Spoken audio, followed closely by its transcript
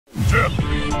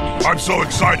I'm so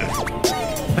excited.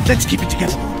 But let's keep it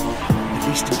together. At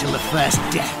least until the first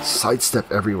death.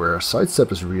 Sidestep everywhere.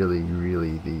 Sidestep is really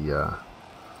the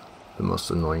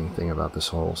most annoying thing about this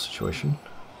whole situation.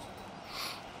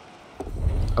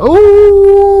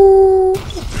 Oh!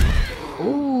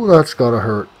 Oh, that's gotta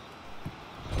hurt.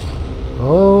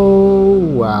 Oh,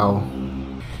 wow.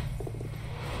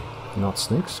 Not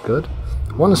snakes, good.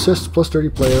 1 assist plus 30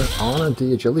 player on a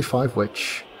agility 5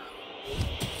 witch.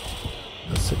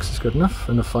 A 6 is good enough,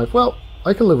 and a 5. Well,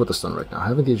 I can live with the stun right now.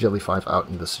 Having the agility 5 out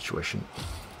in this situation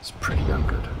is pretty damn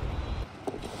good.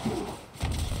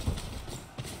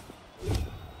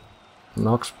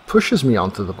 Nox pushes me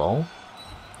onto the ball.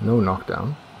 No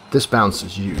knockdown. This bounce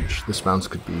is huge. This bounce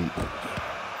could be...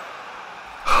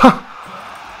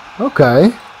 Ha!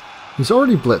 Okay. He's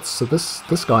already blitzed, so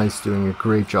this guy's doing a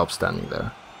great job standing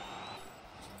there.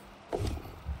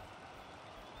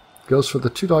 Goes for the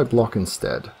 2-die block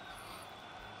instead.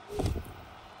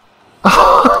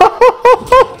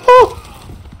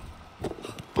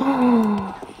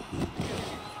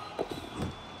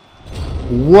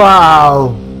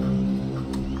 Wow!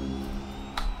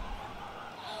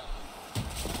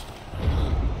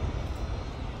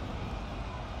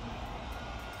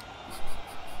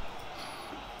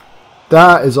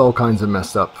 That is all kinds of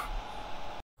messed up.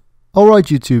 Alright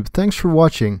YouTube, thanks for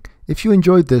watching. If you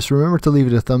enjoyed this, remember to leave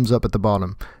it a thumbs up at the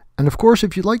bottom. And of course,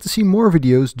 if you'd like to see more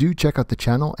videos, do check out the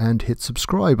channel and hit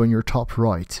subscribe on your top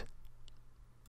right.